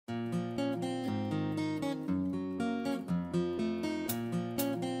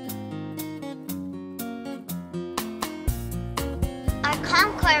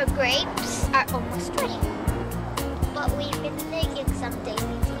concord grapes are almost ready. But we've been thinking someday we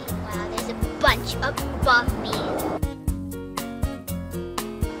can eat. Wow, there's a bunch above me.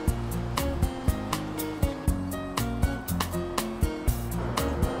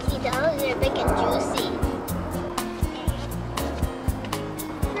 See, those are big and juicy.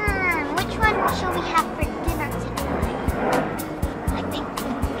 Which one shall we have for dinner tonight? I think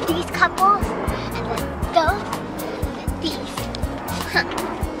these couples, and then those, and then these.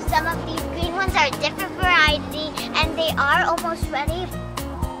 Some of these green ones are a different variety, and they are almost ready.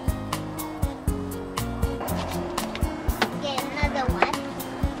 Get another one.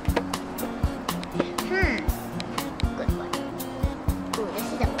 Good one. Ooh, this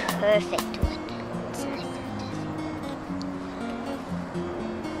is a perfect one. It's nice and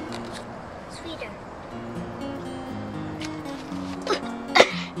sweeter.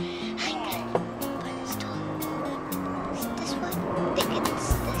 I got it. But it's tall. Is it this one? I think it's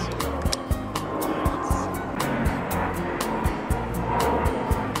this one.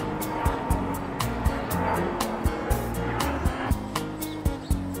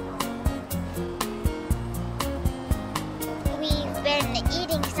 We've been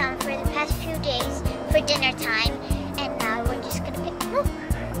eating some for the past few days for dinner time, and now we're just gonna pick them up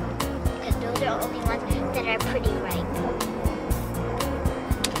because those are the only ones that are pretty ripe.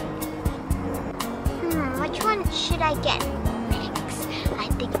 Which one should I get next? I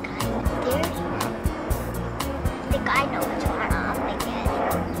think I know which one I'm gonna get.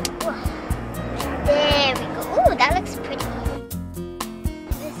 There we go. Ooh, that looks pretty.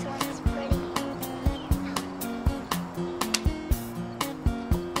 This one's pretty.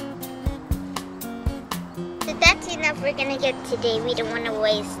 So that's enough we're gonna get today. We don't want to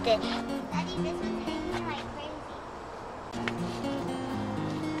waste it. Daddy, this one's hanging like crazy.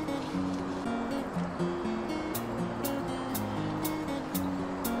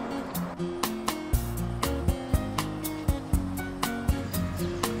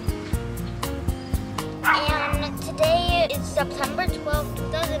 And today is September 12th,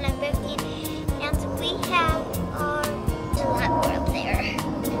 2015.